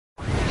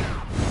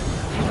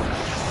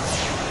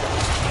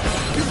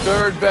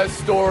third best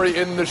story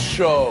in the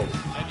show.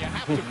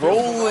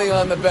 Rolling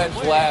on the bench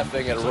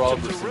laughing at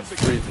Roberson's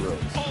free throws.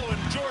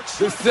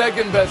 The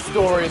second best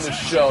story in the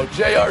show.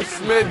 J.R.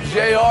 Smith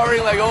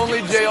JRing like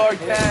only J.R.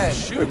 can.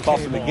 Should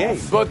cost him the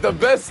game. But the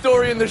best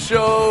story in the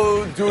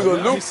show, do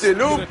the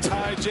loop-de-loop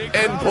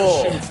and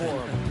pull.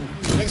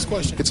 Next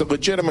question. It's a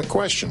legitimate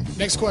question.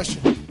 Next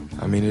question.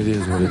 I mean, it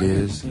is what it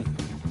is.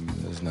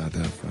 It's not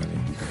that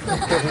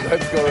funny.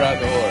 Let's go around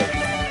the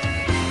horn.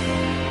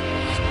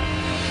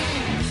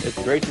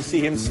 It's great to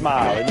see him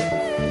smile, isn't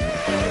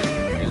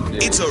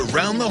it? It's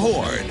Around the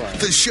Horn,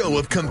 the show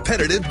of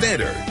competitive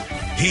banter.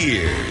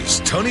 Here's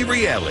Tony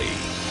Reali.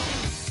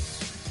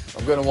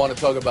 I'm going to want to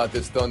talk about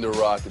this Thunder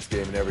Rockets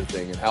game and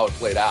everything and how it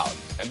played out.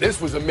 And this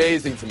was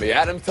amazing to me.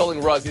 Adams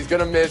telling Russ he's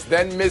going to miss,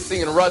 then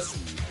missing, and Russ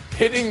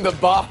hitting the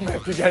bomb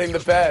after getting the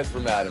pass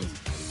from Adams.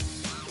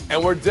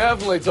 And we're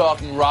definitely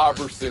talking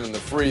Robertson and the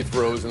free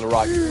throws and the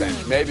Rockets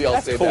bench. Maybe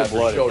I'll save that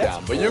for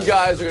showdown. But you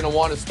guys are going to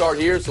want to start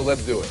here, so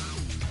let's do it.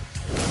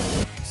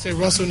 Say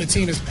Russell and the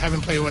team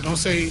haven't played well. Don't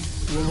say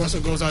when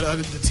Russell goes out,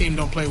 the team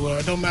don't play well.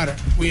 It don't matter.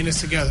 We in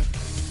this together.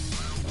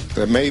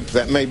 That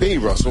may be,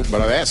 Russell, but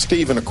I asked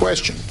Steven a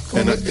question.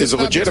 And it's a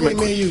legitimate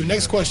question. Me and you.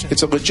 Next question.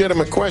 It's a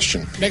legitimate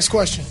question. Next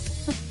question.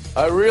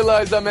 I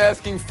realize I'm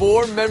asking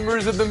 4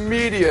 members of the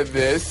media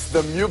this.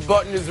 The mute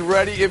button is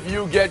ready if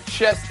you get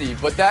chesty.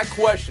 But that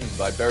question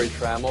by Barry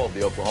Trammell of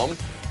the Oklahoman,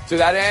 to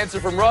that answer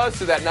from Russ,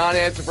 to that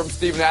non-answer from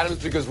Steven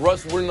Adams, because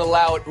Russ wouldn't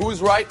allow it.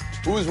 Who's right?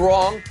 Who's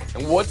wrong?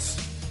 And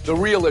what's the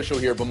real issue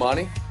here,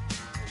 Bomani?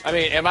 I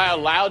mean, am I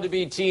allowed to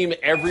be team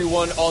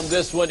everyone on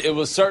this one? It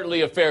was certainly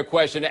a fair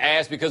question to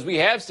ask because we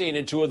have seen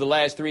in 2 of the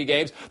last 3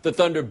 games the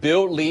Thunder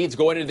build leads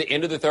going into the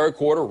end of the third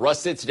quarter. Russ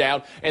sits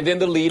down, and then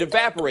the lead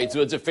evaporates. So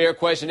it's a fair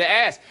question to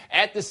ask.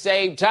 At the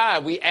same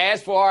time, we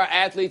asked for our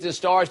athletes and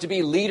stars to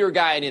be leader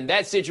guy, and in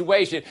that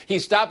situation,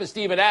 he's stopping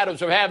Steven Adams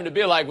from having to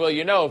be like, well,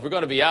 you know, if we're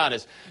going to be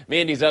honest, me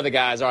and these other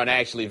guys aren't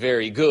actually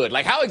very good.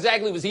 Like, how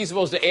exactly was he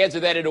supposed to answer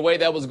that in a way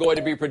that was going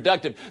to be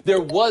productive?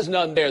 There was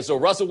none there. So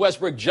Russell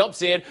Westbrook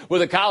jumps in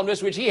with a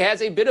columnist, which he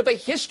has a bit of a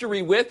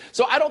history with.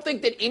 So I don't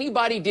think that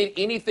anybody did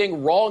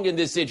anything wrong in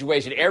this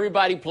situation.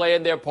 Everybody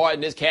playing their part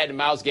in this cat and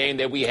mouse game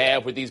that we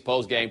have with these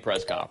post-game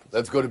press conferences.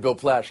 Let's go to Bill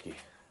Plaschke.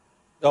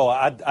 Oh,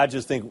 I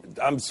just think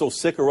I'm so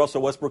sick of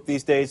Russell Westbrook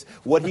these days.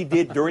 What he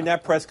did during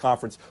that press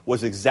conference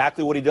was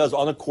exactly what he does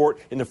on the court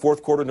in the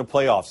fourth quarter in the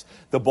playoffs.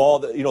 The ball,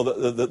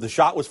 the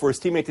shot was for his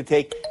teammate to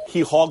take. He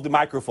hogged the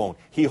microphone.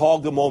 He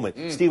hogged the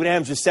moment. Steven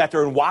Adams just sat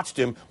there and watched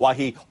him while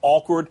he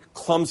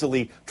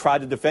clumsily tried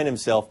to defend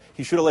himself.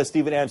 He should have let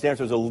Steven Adams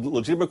answer. It was a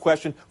legitimate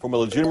question from a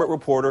legitimate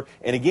reporter.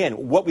 And again,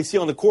 what we see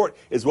on the court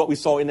is what we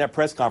saw in that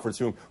press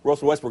conference room.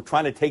 Russell Westbrook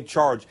trying to take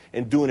charge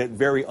and doing it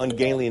very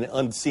ungainly and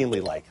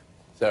unseemly-like.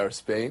 Sarah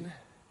Spain.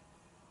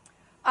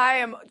 I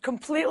am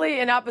completely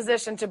in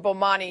opposition to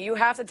Bomani. You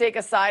have to take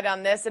a side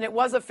on this, and it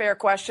was a fair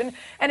question.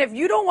 And if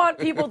you don't want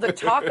people to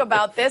talk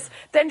about this,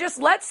 then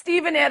just let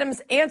Steven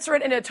Adams answer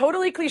it in a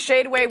totally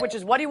cliched way, which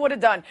is what he would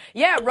have done.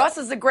 Yeah, Russ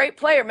is a great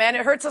player, man.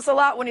 It hurts us a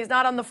lot when he's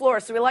not on the floor,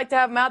 so we like to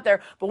have him out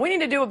there. But we need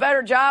to do a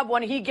better job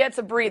when he gets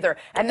a breather.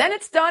 And then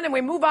it's done, and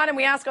we move on and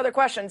we ask other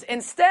questions.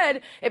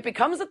 Instead, it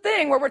becomes a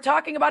thing where we're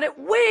talking about it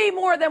way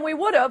more than we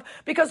would have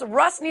because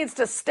Russ needs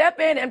to step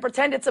in and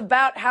pretend it's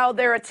about how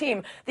they're a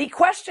team. The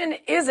question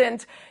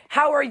isn't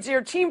how is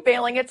your team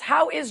failing, it's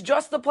how is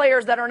just the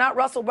players that are not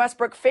Russell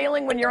Westbrook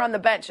failing when you're on the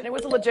bench, and it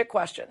was a legit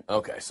question.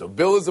 Okay, so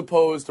Bill is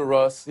opposed to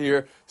Russ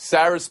here,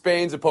 Sarah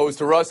Spain's opposed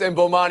to Russ, and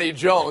Bomani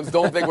Jones.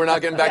 Don't think we're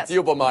not getting back to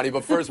you, Bomani,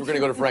 but first we're going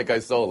to go to Frank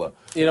Isola.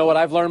 You know what,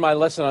 I've learned my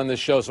lesson on this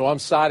show, so I'm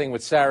siding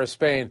with Sarah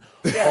Spain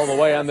all the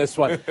way on this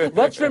one.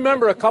 Let's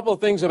remember a couple of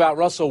things about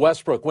Russell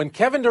Westbrook. When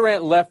Kevin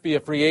Durant left via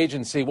free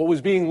agency, what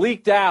was being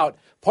leaked out,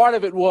 part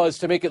of it was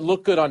to make it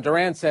look good on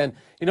Durant's end.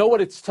 You know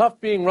what? It's tough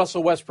being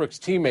Russell Westbrook's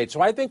teammate.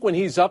 So I think when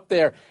he's up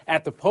there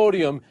at the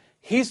podium,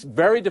 he's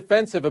very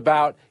defensive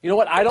about, you know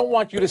what, I don't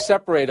want you to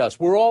separate us.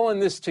 We're all in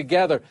this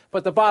together.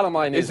 But the bottom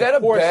line is, that a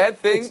bad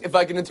thing, if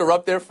I can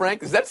interrupt there,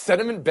 Frank? Is that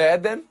sentiment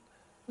bad then?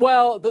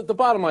 Well, the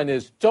bottom line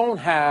is don't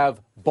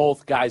have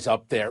both guys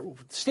up there.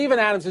 Steven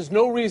Adams, there's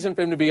no reason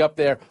for him to be up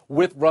there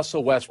with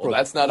Russell Westbrook. Well,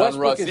 that's not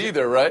Westbrook on Russ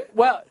either, right?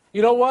 Well,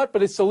 you know what?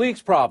 But it's the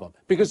league's problem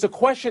because the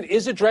question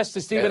is addressed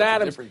to Steven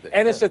Adams,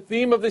 and it's the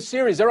theme of the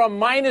series. They're on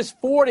minus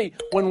 40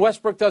 when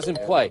Westbrook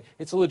doesn't play.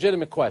 It's a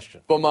legitimate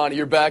question. Bomani,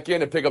 you're back in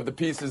to pick up the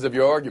pieces of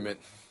your argument.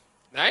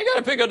 I ain't got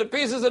to pick up the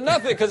pieces of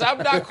nothing because I'm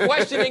not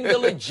questioning the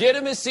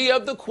legitimacy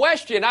of the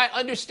question. I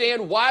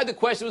understand why the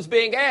question was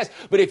being asked.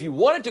 But if you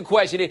wanted to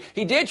question it,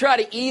 he did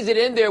try to ease it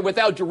in there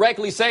without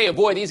directly saying,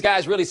 boy, these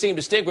guys really seem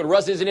to stink when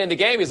Russ isn't in the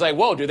game. He's like,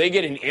 whoa, do they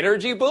get an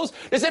energy boost?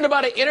 This isn't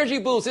about an energy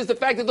boost. It's the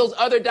fact that those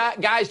other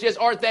guys just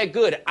aren't that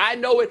good. I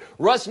know it.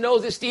 Russ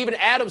knows it. Steven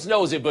Adams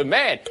knows it. But,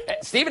 man,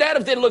 Steven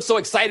Adams didn't look so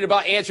excited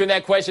about answering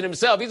that question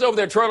himself. He's over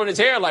there twirling his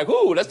hair like,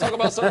 ooh, let's talk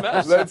about something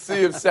else. Let's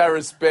see if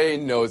Sarah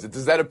Spain knows it.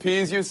 Does that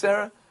appease you,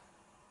 Sarah?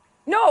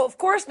 No, of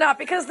course not,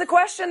 because the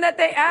question that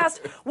they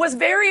asked was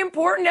very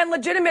important and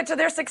legitimate to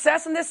their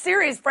success in this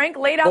series. Frank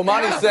laid out. Well,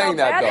 Bomani's saying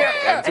that,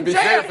 though. And to be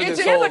fair for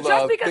this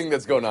whole thing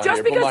that's going on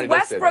here, Bomani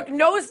does say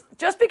that.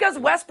 Just because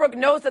Westbrook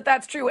knows that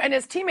that's true and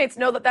his teammates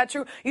know that that's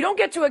true, you don't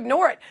get to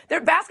ignore it.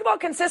 Basketball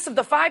consists of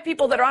the 5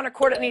 people that are on a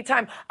court at any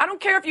time. I don't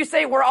care if you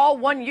say we're all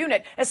one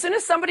unit. As soon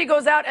as somebody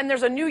goes out and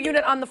there's a new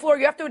unit on the floor,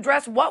 you have to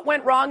address what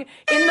went wrong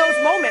in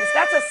those moments.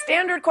 That's a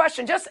standard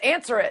question. Just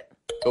answer it.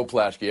 Go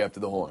Plashke after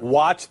the horn.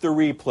 Watch the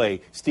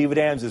replay. Steven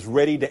Adams is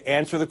ready to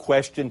answer the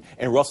question,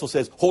 and Russell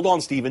says, hold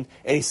on, Steven.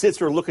 And he sits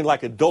there looking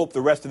like a dope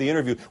the rest of the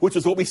interview, which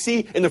is what we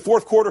see in the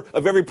fourth quarter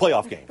of every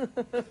playoff game.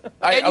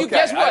 And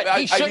guess what?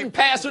 He shouldn't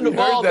pass him the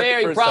ball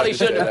there. He probably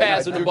shouldn't have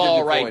passed him the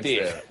ball right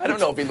there. I don't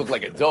know if he looked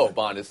like a dope,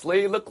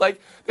 honestly. He looked like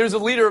there's a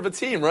leader of a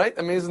team, right?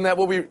 I mean, isn't that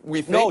what we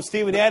think? No,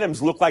 Steven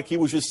Adams looked like he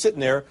was just sitting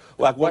there.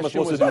 Like, what am I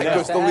supposed to do now?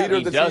 Just the leader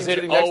of the team.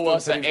 He doesn't owe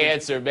us an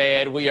answer,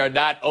 man. We are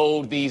not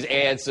owed these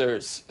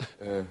answers.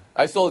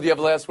 I sold. Do you have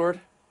the last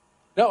word?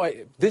 No,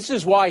 this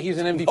is why he's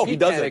an MVP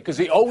candidate, because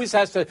he always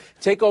has to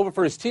take over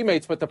for his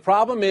teammates. But the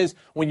problem is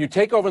when you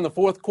take over in the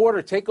fourth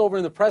quarter, take over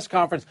in the press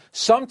conference,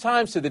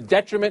 sometimes to the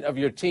detriment of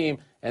your team,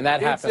 and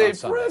that happened on Sunday.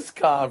 It's a press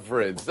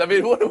conference. I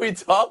mean, what are we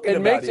talking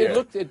about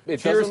here?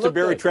 Cheers to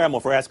Barry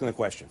Trammell for asking the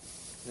question.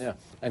 Yeah,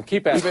 and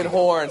keep asking. Even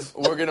horns.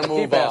 We're going to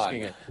move keep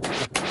asking on. It.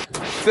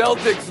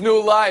 Celtics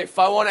new life.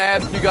 I want to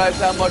ask you guys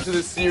how much of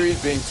this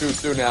series being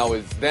 2-2 now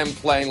is them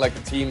playing like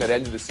the team that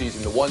ended the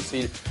season, the 1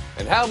 seed,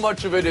 and how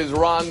much of it is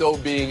Rondo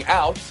being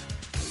out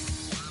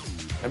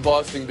and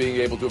Boston being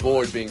able to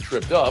avoid being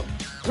tripped up.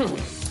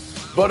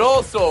 But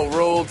also,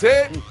 rule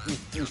tip.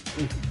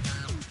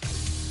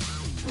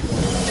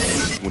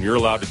 When you're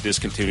allowed to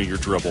discontinue your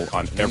dribble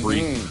on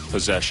every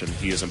possession,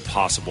 he is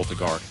impossible to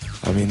guard.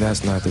 I mean,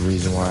 that's not the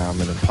reason why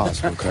I'm an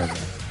impossible cover.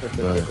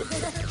 But,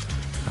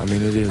 I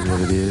mean, it is what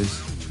it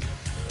is.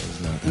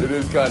 It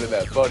is kind of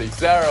that funny.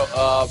 Sarah,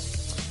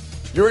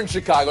 you're in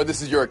Chicago.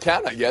 This is your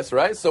account, I guess,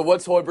 right? So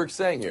what's Hoiberg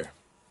saying here?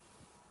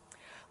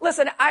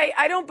 Listen,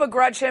 I don't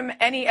begrudge him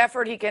any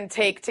effort he can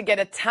take to get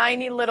a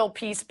tiny little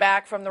piece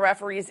back from the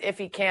referees if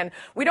he can.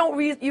 We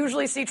don't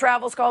usually see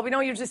travels called. We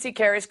don't usually see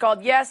carries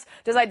called. Yes,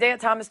 does Isaiah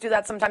Thomas do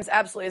that sometimes?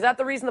 Absolutely. Is that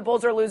the reason the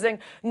Bulls are losing?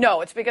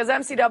 No, it's because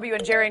MCW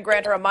and Jerry and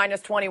Grant are a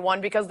 -21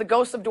 because the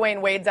ghost of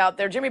Dwayne Wade's out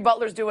there. Jimmy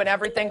Butler's doing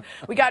everything.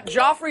 We got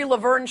Joffrey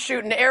Laverne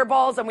shooting air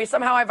balls, and we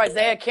somehow have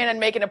Isaiah Cannon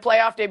making a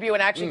playoff debut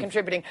and actually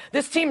contributing.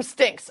 This team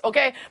stinks,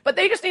 okay? But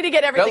they just need to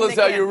get everything they can.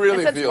 Tell us how you really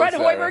and since feel, Fred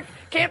Sarah. Hoiberg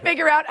can't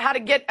figure out how to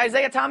get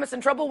Isaiah Thomas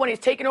in trouble when he's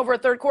taking over a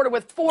third quarter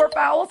with 4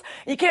 fouls.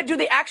 You can't do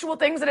the actual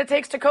things that it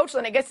takes to coach,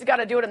 then I guess he's got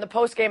to do it in the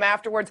post game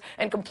afterwards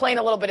and complain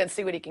a little bit and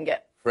see what he can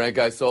get. Frank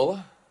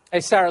Isola? Hey,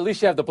 Sarah, at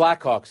least you have the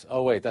Blackhawks.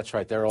 Oh, wait, that's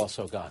right. They're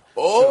also gone.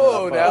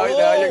 Oh, now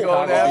you're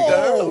going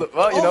after.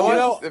 Well, you know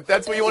what? If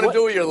that's what you want to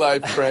do with your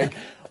life, Frank.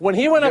 When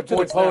he went up to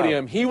the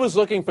podium, he was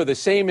looking for the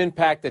same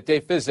impact that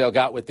Dave Fizdale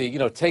got with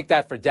the, take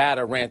that for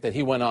data rant that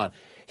he went on.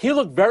 He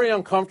looked very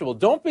uncomfortable.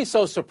 Don't be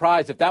so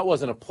surprised if that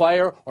wasn't a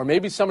player or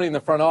maybe somebody in the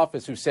front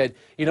office who said,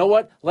 you know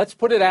what, let's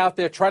put it out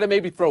there, try to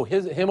maybe throw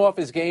him off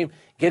his game,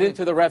 get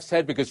into the ref's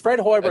head, because Fred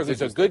Hoiberg,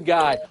 who's a good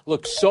guy,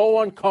 looked so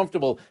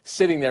uncomfortable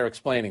sitting there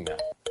explaining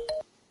that.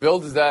 Bill,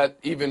 does that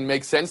even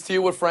make sense to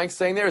you, what Frank's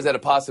saying there? Is that a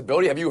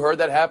possibility? Have you heard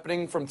that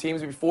happening from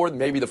teams before?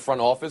 Maybe the front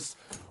office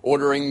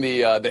ordering the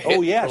hit?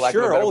 Oh, yeah,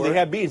 sure. Oh, they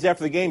had meetings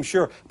after the game,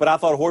 sure. But I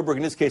thought Hoiberg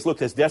in this case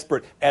looked as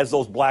desperate as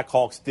those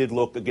Blackhawks did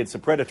look against the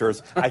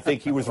Predators. I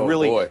think he was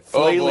really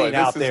flailing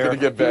out there. This is going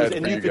to get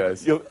bad for you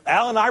guys.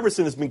 Allen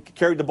Iverson has been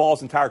carried the ball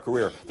his entire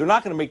career. They're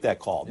not going to make that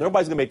call.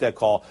 Nobody's going to make that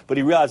call. But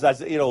he realized that,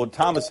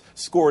 Thomas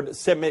scored,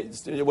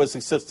 was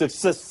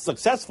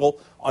successful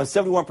on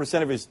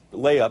 71% of his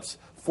layups.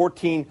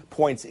 14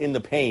 points in the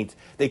paint.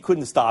 They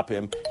couldn't stop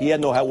him. He had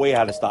no way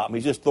how to stop him.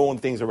 He's just throwing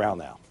things around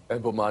now. And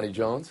Bomani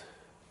Jones?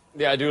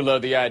 Yeah, I do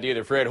love the idea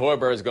that Fred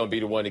Hoiberg is going to be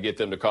the one to get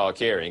them to call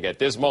carrying. At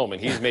this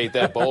moment, he's made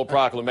that bold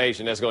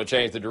proclamation that's going to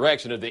change the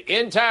direction of the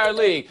entire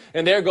league,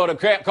 and they're going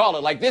to call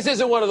it. Like, this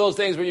isn't one of those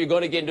things where you're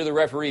going to get into the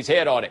referee's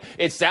head on it.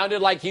 It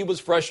sounded like he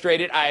was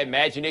frustrated. I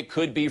imagine it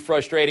could be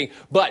frustrating,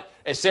 but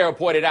as Sarah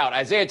pointed out,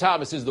 Isaiah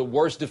Thomas is the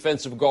worst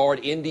defensive guard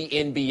in the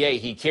NBA.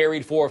 He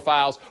carried 4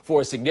 fouls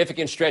for a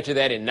significant stretch of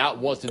that, and not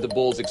once did the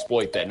Bulls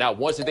exploit that. Not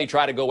once did they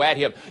try to go at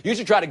him. You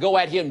should try to go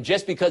at him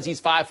just because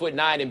he's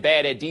 5'9" and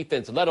bad at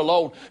defense, let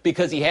alone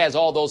because he has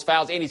all those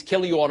fouls and he's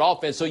killing you on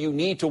offense, so you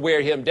need to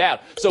wear him down.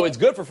 So it's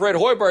good for Fred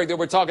Hoiberg that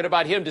we're talking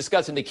about him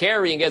discussing the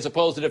carrying as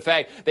opposed to the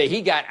fact that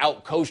he got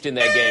out-coached in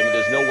that game, and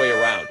there's no way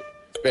around it.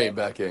 Spain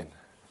back in.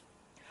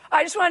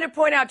 I just wanted to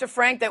point out to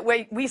Frank that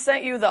we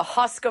sent you the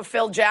husk of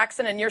Phil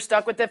Jackson, and you're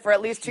stuck with it for at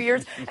least 2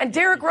 years. And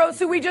Derrick Rose,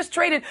 who we just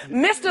traded,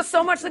 missed us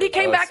so much that he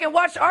came back and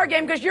watched our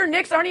game because your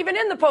Knicks aren't even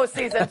in the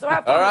postseason. So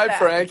have fun All right, with that.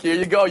 Frank, here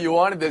you go. You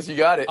wanted this. You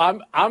got it.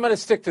 I'm going to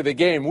stick to the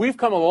game. We've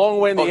come a long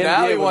way in the NBA.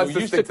 Now he wants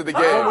to stick to the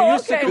game. Oh,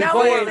 okay. Now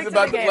Before it was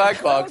about the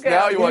Blackhawks. Okay.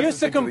 Now he wants We used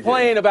to to stick to the game.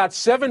 complain about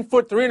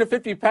 7-foot,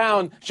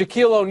 350-pound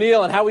Shaquille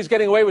O'Neal and how he's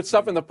getting away with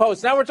stuff in the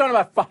post. Now we're talking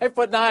about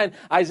 5'9"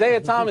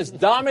 Isaiah Thomas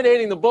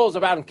dominating the Bulls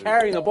about him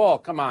carrying the ball.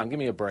 Come on, give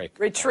me a break.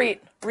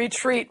 Retreat.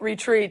 Retreat.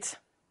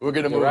 We're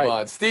going to move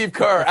on. Steve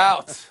Kerr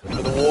out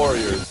for the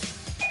Warriors.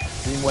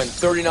 Team went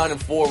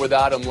 39-4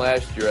 without him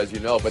last year, as you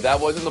know, but that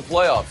wasn't the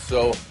playoffs.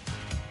 So,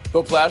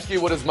 Bill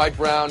Plaschke, what is Mike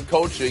Brown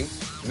coaching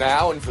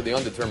now and for the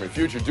undetermined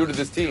future do to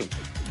this team?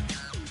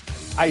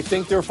 I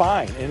think they're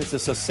fine, and it's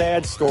just a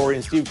sad story,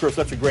 and Steve Kerr's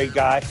such a great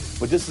guy,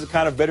 but this is the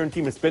kind of veteran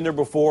team that's been there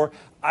before.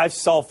 I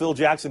saw Phil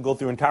Jackson go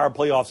through entire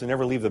playoffs and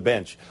never leave the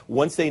bench.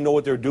 Once they know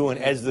what they're doing,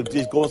 as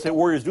these Golden State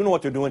Warriors do know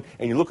what they're doing,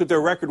 and you look at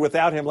their record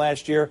without him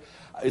last year,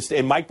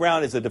 and Mike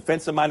Brown is a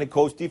defensive-minded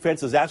coach.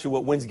 Defense is actually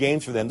what wins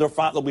games for them.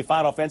 They'll be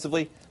fine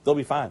offensively. They'll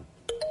be fine.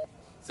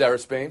 Sarah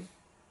Spain?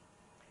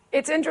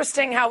 It's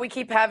interesting how we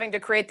keep having to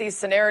create these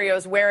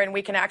scenarios wherein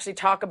we can actually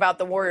talk about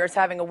the Warriors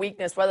having a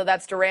weakness, whether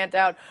that's Durant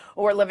out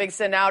or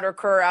Livingston out or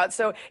Kerr out.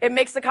 So it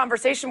makes the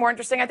conversation more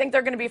interesting. I think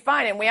they're going to be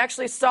fine. And we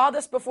actually saw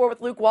this before with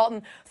Luke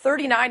Walton,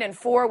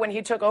 39-4 when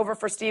he took over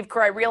for Steve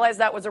Kerr. I realized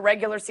that was a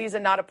regular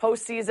season, not a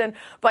postseason.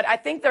 But I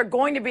think they're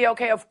going to be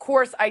okay. Of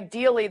course,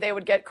 ideally, they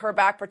would get Kerr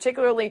back,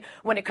 particularly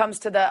when it comes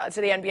to the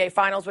NBA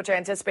Finals, which I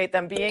anticipate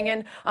them being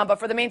in. But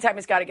for the meantime,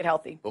 he's got to get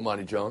healthy.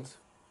 Bomani Jones?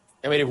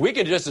 I mean, if we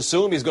could just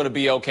assume he's going to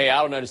be okay,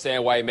 I don't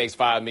understand why he makes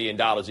 $5 million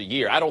a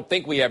year. I don't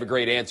think we have a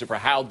great answer for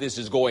how this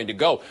is going to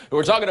go.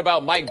 We're talking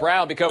about Mike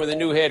Brown becoming the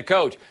new head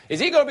coach.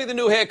 Is he going to be the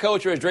new head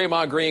coach, or is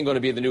Draymond Green going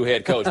to be the new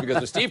head coach? Because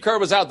when Steve Kerr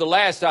was out the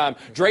last time,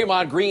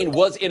 Draymond Green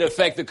was, in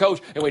effect, the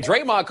coach. And when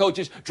Draymond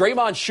coaches,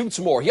 Draymond shoots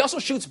more. He also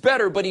shoots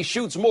better, but he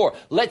shoots more.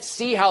 Let's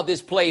see how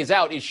this plays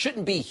out. It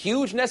shouldn't be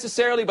huge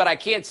necessarily, but I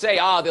can't say,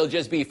 they'll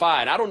just be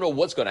fine. I don't know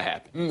what's going to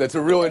happen. That's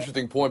a real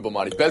interesting point,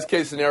 Bomani. Best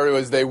case scenario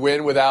is they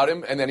win without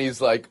him, and then he's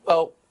like,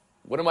 well,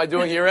 what am I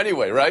doing here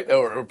anyway, right?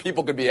 Or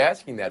people could be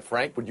asking that.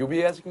 Frank, would you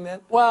be asking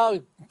that? Well,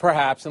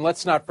 perhaps. And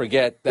let's not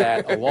forget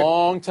that a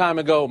long time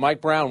ago,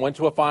 Mike Brown went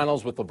to a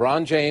finals with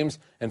LeBron James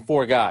and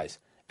 4 guys.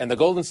 And the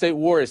Golden State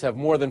Warriors have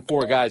more than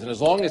 4 guys. And as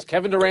long as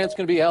Kevin Durant's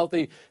going to be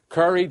healthy,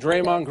 Curry,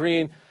 Draymond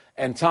Green,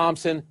 and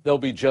Thompson, they'll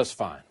be just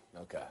fine.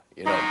 Okay.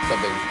 You know,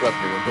 something struck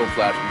me when Bill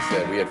Plaschke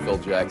said we had Phil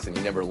Jackson.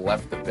 He never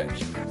left the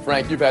bench.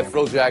 Frank, you've had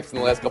Phil Jackson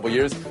the last couple of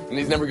years, and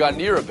he's never gotten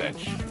near a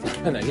bench.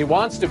 He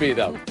wants to be,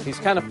 though. He's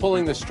kind of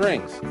pulling the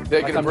strings.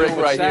 Taking a break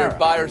right here.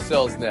 Buy or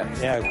sells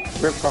next. Yeah,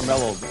 Rip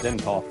Carmelo then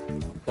talk.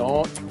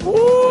 Don't.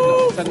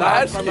 Woo!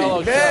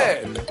 Plaschke,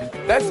 man.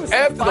 That's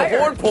after the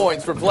horn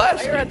points for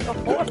Plaschke.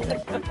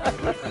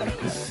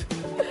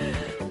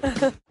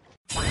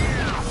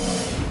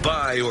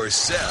 Buy or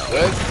sell.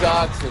 Red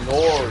Sox and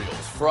Orioles.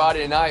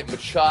 Friday night,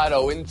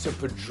 Machado into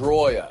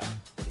Pedroia.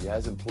 He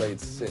hasn't played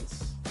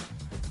since.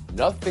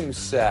 Nothing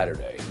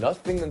Saturday.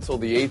 Nothing until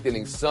the 8th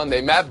inning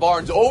Sunday. Matt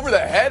Barnes over the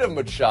head of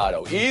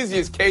Machado.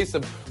 Easiest case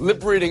of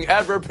lip reading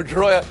ever.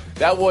 Pedroia,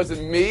 that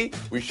wasn't me.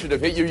 We should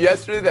have hit you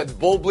yesterday. That's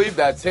bull bleep.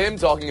 That's him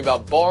talking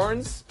about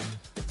Barnes.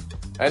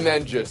 And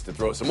then just to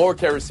throw some more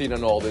kerosene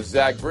on all this,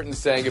 Zach Britton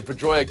saying if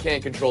Pedroia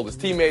can't control his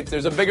teammates,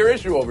 there's a bigger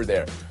issue over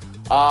there.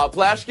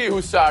 Plaschke,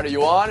 whose side are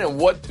you on, and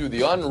what do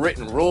the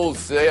unwritten rules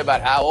say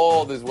about how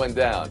all this went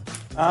down?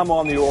 I'm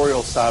on the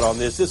Orioles side on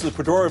this. This is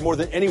Pedroia more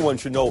than anyone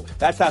should know.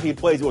 That's how he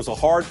plays. It was a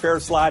hard, fair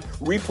slide.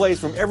 Replays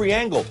from every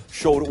angle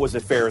showed it was a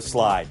fair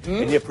slide.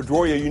 And yet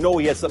Pedroia, you know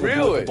he had something to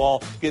do with the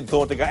ball getting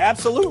thrown at the guy.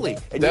 Absolutely.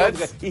 And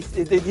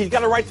he's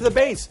got a right to the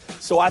base.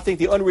 So I think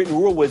the unwritten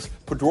rule was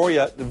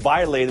Pedroia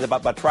violated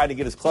by trying to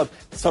get his club,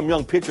 some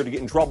young pitcher, to get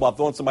in trouble by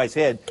throwing somebody's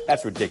head.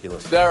 That's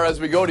ridiculous. Sarah,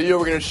 as we go to you,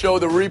 we're going to show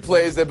the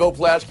replays that Bill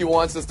Plaschke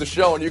wants us to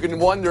show, and you can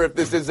wonder if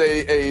this is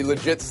a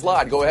legit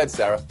slide. Go ahead,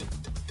 Sarah.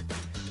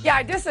 Yeah,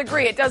 I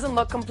disagree. It doesn't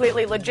look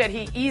completely legit.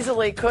 He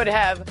easily could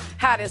have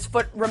had his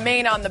foot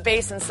remain on the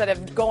base instead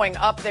of going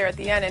up there at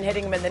the end and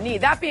hitting him in the knee.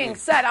 That being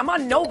said, I'm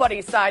on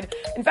nobody's side.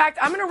 In fact,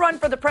 I'm going to run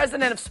for the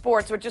president of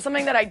sports, which is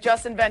something that I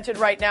just invented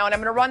right now, and I'm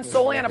going to run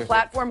solely on a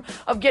platform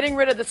of getting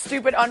rid of the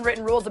stupid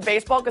unwritten rules of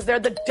baseball because they're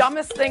the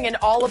dumbest thing in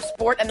all of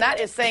sport, and that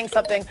is saying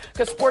something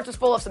because sports is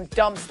full of some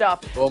dumb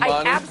stuff.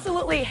 I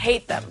absolutely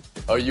hate them.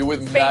 Are you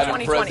with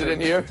Madam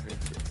President here?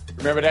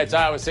 Remember that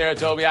time when Sarah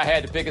told me I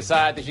had to pick a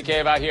side, that she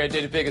came out here and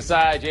didn't pick a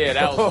side? Yeah,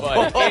 that was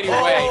funny.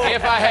 Anyway,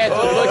 if I had to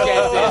look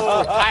at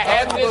this, I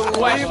have this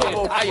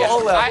question.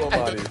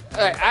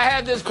 I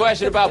have this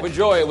question about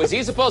Pedroia. Was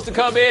he supposed to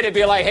come in and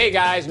be like, hey,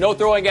 guys, no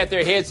throwing at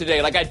their heads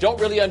today? Like, I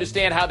don't really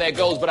understand how that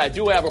goes, but I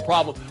do have a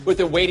problem with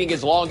them waiting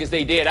as long as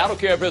they did. I don't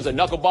care if there's a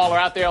knuckleballer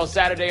out there on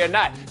Saturday or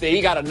not. That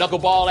he got a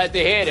knuckleball at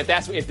the head if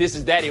this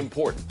is that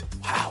important.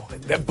 Wow.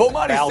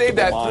 Bomani saved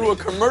that through a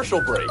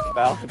commercial break.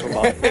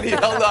 And he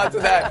held on to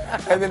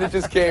that, and then it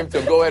just came to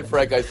him. Go ahead,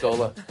 Frank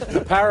Isola.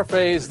 To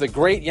paraphrase the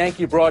great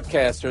Yankee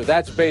broadcaster,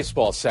 that's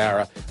baseball,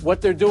 Sarah.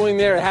 What they're doing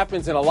there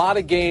happens in a lot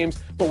of games,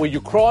 but when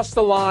you cross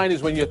the line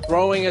is when you're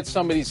throwing at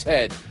somebody's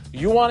head.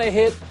 You want to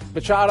hit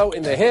Machado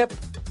in the hip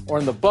or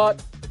in the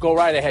butt, go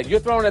right ahead. You're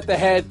throwing at the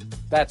head,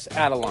 that's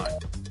out of line.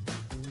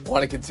 I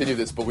want to continue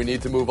this, but we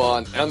need to move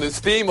on. On this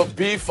theme of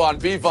beef on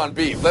beef on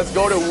beef, let's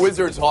go to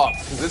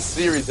Wizards-Hawks, because this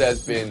series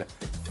has been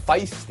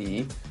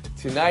feisty.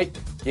 Tonight,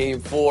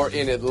 Game 4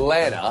 in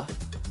Atlanta.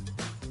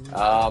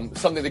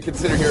 Something to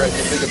consider here as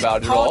you think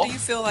about it all. Paul, do you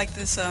feel like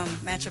this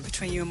matchup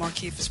between you and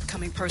Markieff is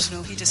becoming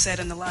personal? He just said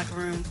in the locker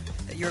room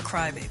that you're a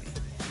crybaby.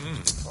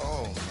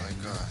 Oh, my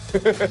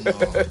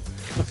God.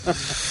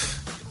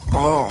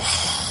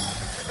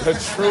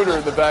 That's Schroeder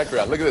in the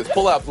background. Look at this.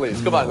 Pull out,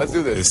 please. Come on, let's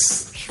do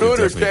this.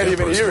 Schroeder can't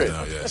even hear it.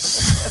 Now,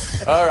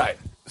 yes. All right.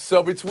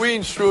 So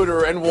between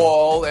Schroeder and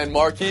Wall and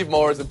Markieff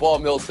Morris and Paul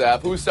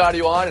Millsap, whose side are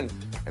you on,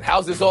 and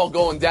how's this all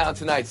going down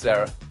tonight,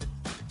 Sarah?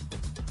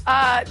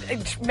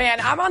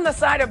 Man, I'm on the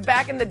side of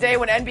back in the day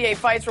when NBA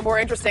fights were more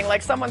interesting,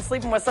 like someone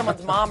sleeping with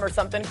someone's mom or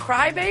something.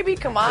 Crybaby?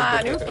 Come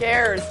on, who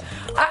cares?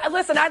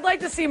 Listen, I'd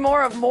like to see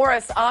more of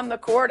Morris on the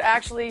court,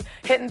 actually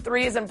hitting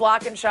threes and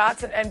blocking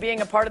shots and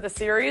being a part of the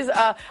series.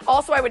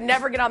 Also, I would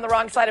never get on the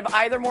wrong side of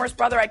either Morris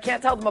brother. I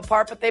can't tell them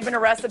apart, but they've been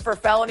arrested for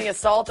felony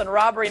assault and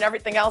robbery and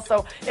everything else.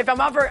 So if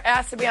I'm ever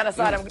asked to be on a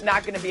side, I'm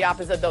not going to be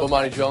opposite those.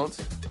 Bomani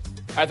Jones?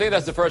 I think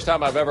that's the first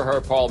time I've ever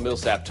heard Paul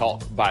Millsap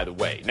talk, by the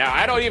way. Now,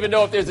 I don't even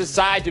know if there's a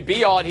side to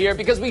be on here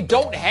because we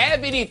don't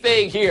have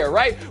anything here,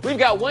 right? We've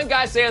got one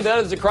guy saying the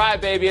other's a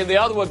crybaby and the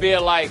other one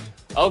being like,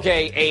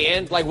 okay,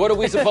 and? Like, what are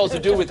we supposed to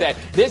do with that?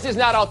 This is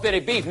not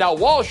authentic beef. Now,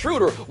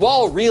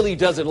 Wall really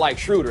doesn't like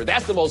Schroeder.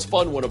 That's the most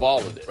fun one of all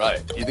of this. Right.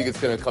 You think it's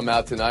going to come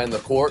out tonight in the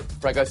court,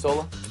 Frank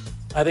Isola?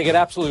 I think it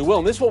absolutely will.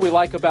 And this is what we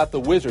like about the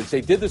Wizards.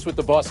 They did this with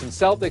the Boston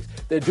Celtics.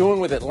 They're doing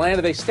with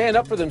Atlanta. They stand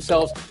up for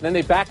themselves, and then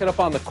they back it up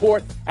on the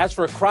court. As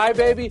for a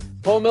crybaby,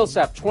 Paul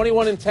Millsap,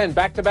 21-10,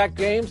 back-to-back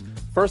games.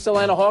 First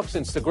Atlanta Hawks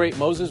since the great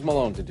Moses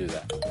Malone to do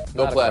that.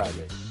 No clash.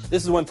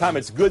 This is one time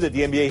it's good that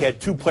the NBA had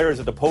two players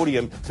at the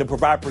podium to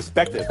provide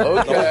perspective.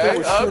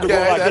 Okay,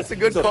 that's a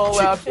good call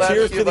out.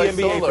 Cheers to the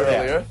NBA for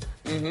earlier.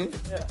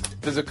 Yeah.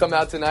 Does it come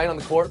out tonight on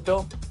the court,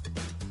 Bill?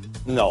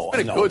 No.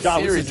 Good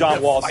John, series.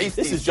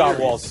 This is John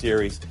Wall's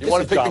series. You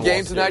want to pick the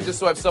game tonight just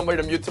so I have somebody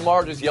to mute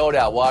tomorrow? Just yell it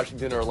out.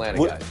 Washington or Atlanta,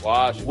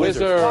 guys?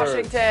 Wizards.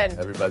 Washington.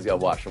 Everybody's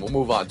got Washington.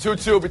 We'll move on.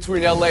 2-2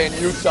 between L.A. and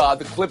Utah.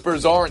 The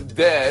Clippers aren't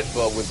dead,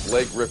 but with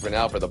Blake Griffin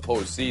out for the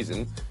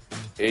postseason,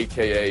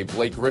 a.k.a.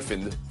 Blake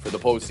Griffin for the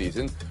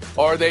postseason.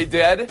 Are they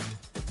dead?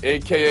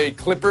 A.k.a.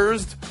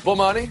 Clippers,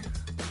 Bomani?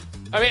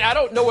 I mean, I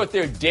don't know if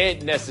they're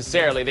dead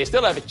necessarily. They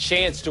still have a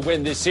chance to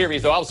win this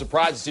series, though I was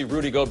surprised to see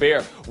Rudy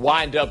Gobert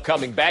wind up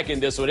coming back in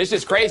this one. It's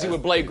just crazy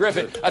with Blake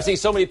Griffin. I've seen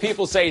so many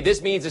people say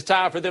this means it's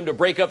time for them to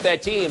break up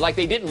that team like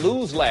they didn't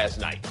lose last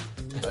night.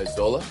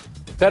 Isola?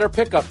 Better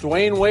pickup,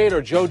 Dwayne Wade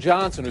or Joe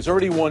Johnson, who's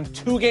already won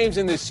 2 games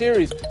in this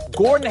series.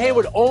 Gordon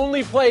Hayward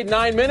only played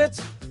 9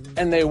 minutes,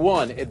 and they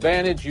won.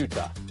 Advantage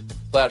Utah.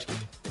 Flashkey.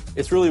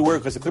 It's really weird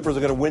because the Clippers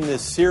are going to win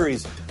this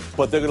series,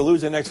 but they're going to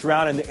lose the next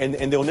round, and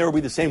they'll never be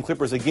the same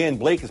Clippers again.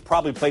 Blake has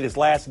probably played his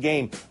last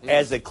game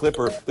as a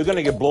Clipper. They're going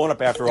to get blown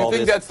up after all this.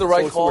 Do you think that's the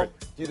right call? Do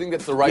you think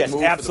that's the right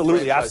move? Yes,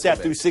 absolutely. I've sat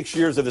through 6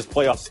 years of this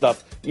playoff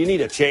stuff. You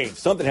need a change.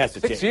 Something has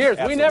to change. 6 years?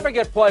 Absolutely. We never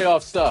get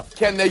playoff stuff.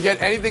 Can they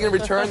get anything in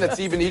return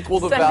that's even equal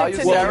to value?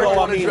 Sarah, you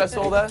want to address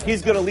all that?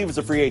 He's going to leave as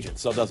a free agent,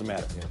 so it doesn't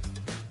matter. Yeah.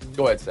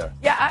 Go ahead, Sarah.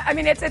 Yeah, I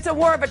mean, it's a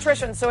war of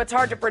attrition, so it's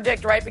hard to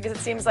predict, right? Because it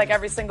seems like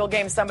every single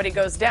game somebody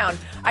goes down.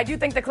 I do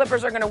think the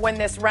Clippers are going to win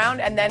this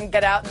round and then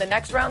get out in the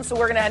next round, so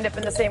we're going to end up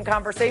in the same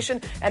conversation.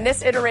 And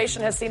this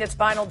iteration has seen its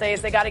final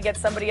days. They got to get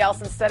somebody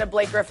else instead of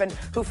Blake Griffin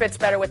who fits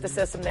better with the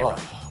system they run.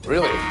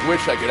 Really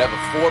wish I could have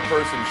a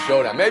 4-person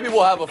showdown. Maybe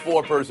we'll have a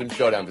 4-person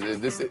showdown.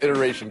 This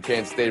iteration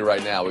can't stay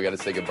right now. We got to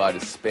say goodbye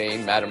to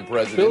Spain, Madam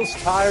President. Bill's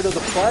tired of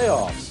the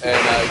playoffs. And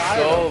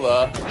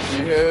Isola.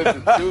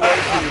 It's too late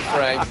for you,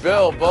 Frank.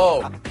 Bill, Bo.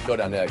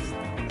 Showdown next.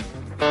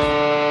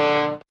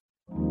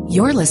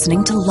 You're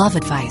listening to Love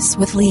Advice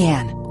with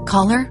Leanne.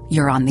 Caller,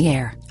 you're on the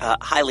air.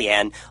 Hi,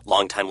 Leanne.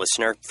 Long-time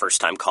listener,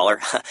 first-time caller.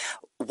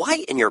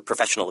 Why, in your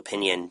professional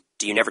opinion,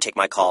 do you never take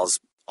my calls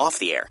off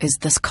the air? Is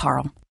this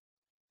Carl?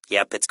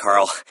 Yep, it's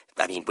Carl.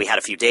 I mean, we had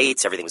a few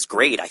dates. Everything was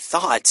great. I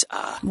thought,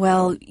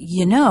 Well,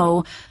 you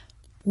know,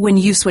 when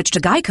you switch to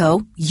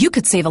Geico, you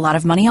could save a lot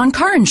of money on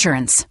car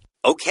insurance.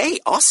 Okay,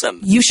 awesome.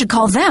 You should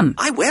call them.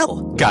 I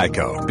will.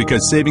 Geico,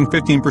 because saving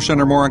 15%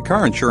 or more on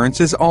car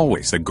insurance is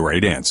always a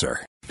great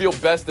answer. Feel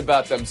best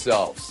about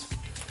themselves.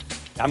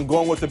 I'm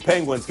going with the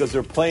Penguins because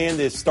they're playing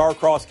the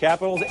star-crossed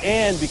Capitals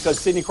and because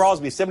Sidney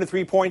Crosby,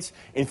 73 points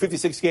in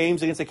 56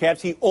 games against the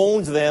Caps. He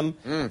owns them.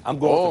 I'm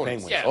going with the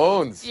Penguins. Yeah.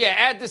 Owns. Yeah,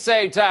 at the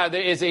same time,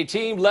 there is a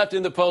team left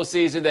in the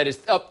postseason that is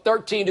up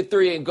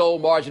 13-3 in goal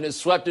margin and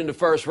swept in the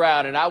first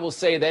round, and I will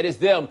say that is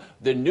them,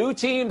 the new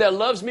team that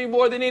loves me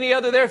more than any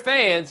other, their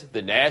fans,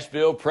 the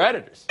Nashville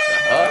Predators.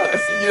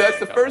 That's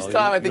the first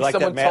time I think like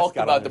someone that talked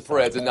mascot about on the your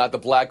Preds and not the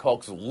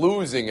Blackhawks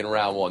losing in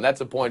round 1. That's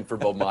a point for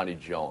Bomani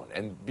Jones.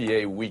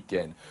 NBA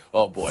weekend.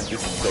 Oh, boy, this is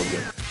so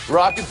good.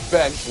 Rockets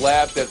bench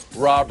laughed at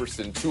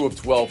Robertson, 2 of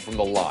 12 from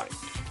the line.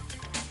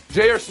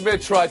 J.R.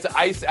 Smith tried to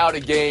ice out a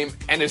game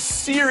and a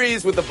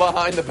series with a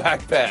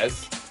behind-the-back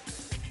pass.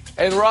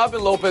 And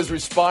Robin Lopez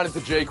responded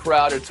to Jay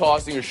Crowder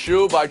tossing a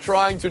shoe by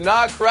trying to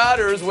knock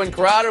Crowder's when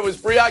Crowder was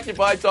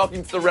preoccupied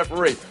talking to the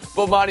referee.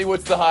 Bomani,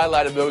 what's the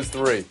highlight of those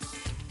 3?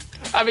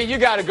 I mean, you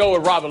got to go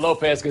with Robert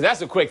Lopez because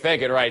that's a quick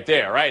thinking right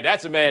there, right?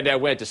 That's a man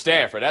that went to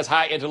Stanford. That's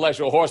high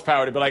intellectual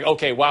horsepower to be like,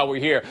 okay, while we're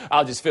here,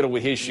 I'll just fiddle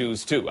with his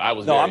shoes too.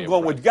 I'm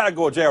going with, you got to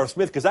go with J.R.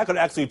 Smith because that could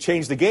actually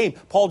change the game.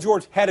 Paul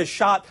George had a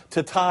shot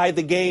to tie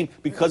the game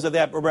because of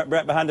that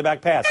behind the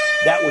back pass.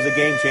 That was a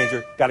game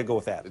changer. Got to go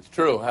with that. It's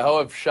true. How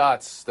have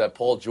shots that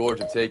Paul George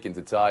have taken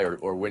to tie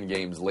or win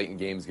games late in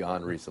games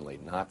gone recently?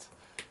 Not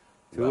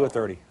 2 of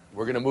 30.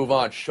 We're going to move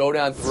on.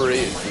 Showdown 3.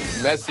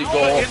 It's Messi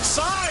goal.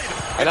 Inside.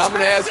 And I'm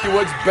going to ask you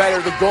what's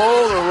better, the goal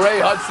or Ray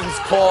Hudson's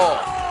call?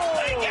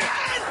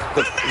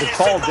 The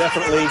call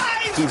definitely.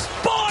 He's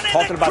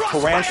talking about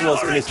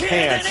tarantulas in his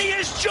pants.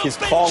 His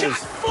call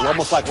is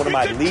almost like one of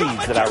my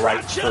leads that I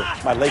write for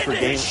my Laker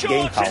game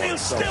column.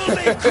 So.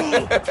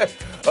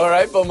 All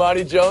right,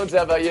 Bomani Jones,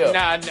 how about you?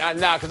 Nah,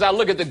 because I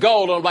look at the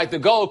goal, and I'm like, the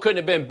goal couldn't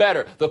have been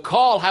better. The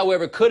call,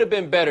 however, could have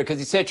been better because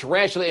he said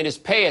tarantula in his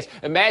pants.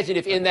 Imagine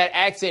if in that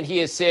accent he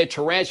had said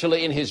tarantula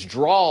in his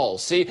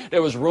drawers. See,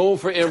 there was room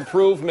for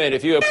improvement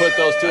if you had put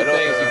those two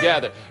things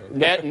together.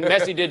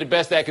 Messi did the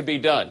best that could be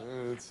done.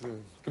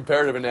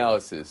 Comparative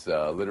analysis,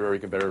 literary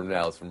comparative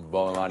analysis from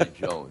Bomani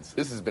Jones.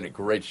 This has been a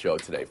great show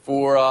today.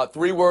 For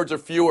 3 words or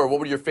fewer, what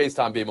would your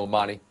FaceTime be,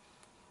 Bomani?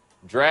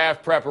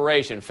 Draft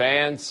preparation,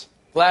 fans.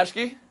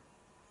 Flashkey?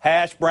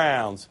 Hash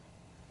browns.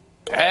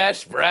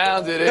 Hash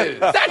browns it is.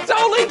 That's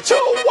only 2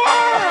 words!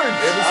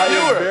 I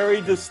am very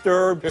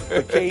disturbed.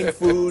 McCain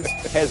Foods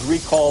has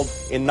recalled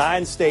in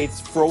 9 states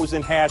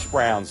frozen hash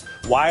browns.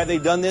 Why have they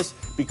done this?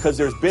 Because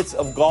there's bits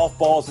of golf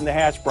balls in the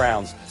hash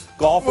browns.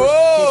 Golfers keep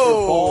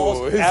their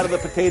balls out of the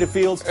potato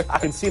fields. I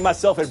can see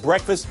myself at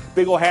breakfast,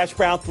 big old hash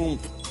brown.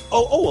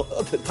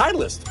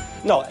 Titleist.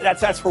 No,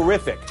 that's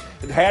horrific.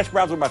 Hash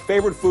browns are my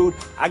favorite food.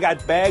 I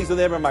got bags of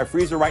them in my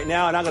freezer right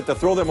now, and I'm going to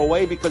throw them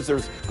away because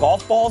there's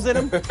golf balls in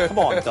them. Come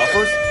on,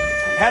 duffers.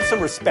 Have some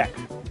respect.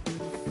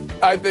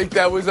 I think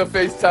that was a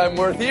FaceTime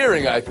worth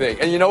hearing, I think.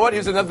 And you know what?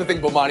 Here's another thing,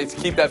 Bomani, to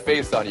keep that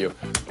face on you.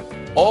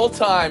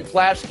 All-time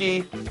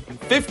Flashkey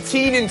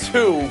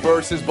 15-2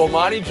 versus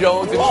Bomani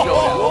Jones in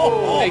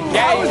Showdown.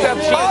 How is that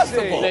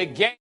possible?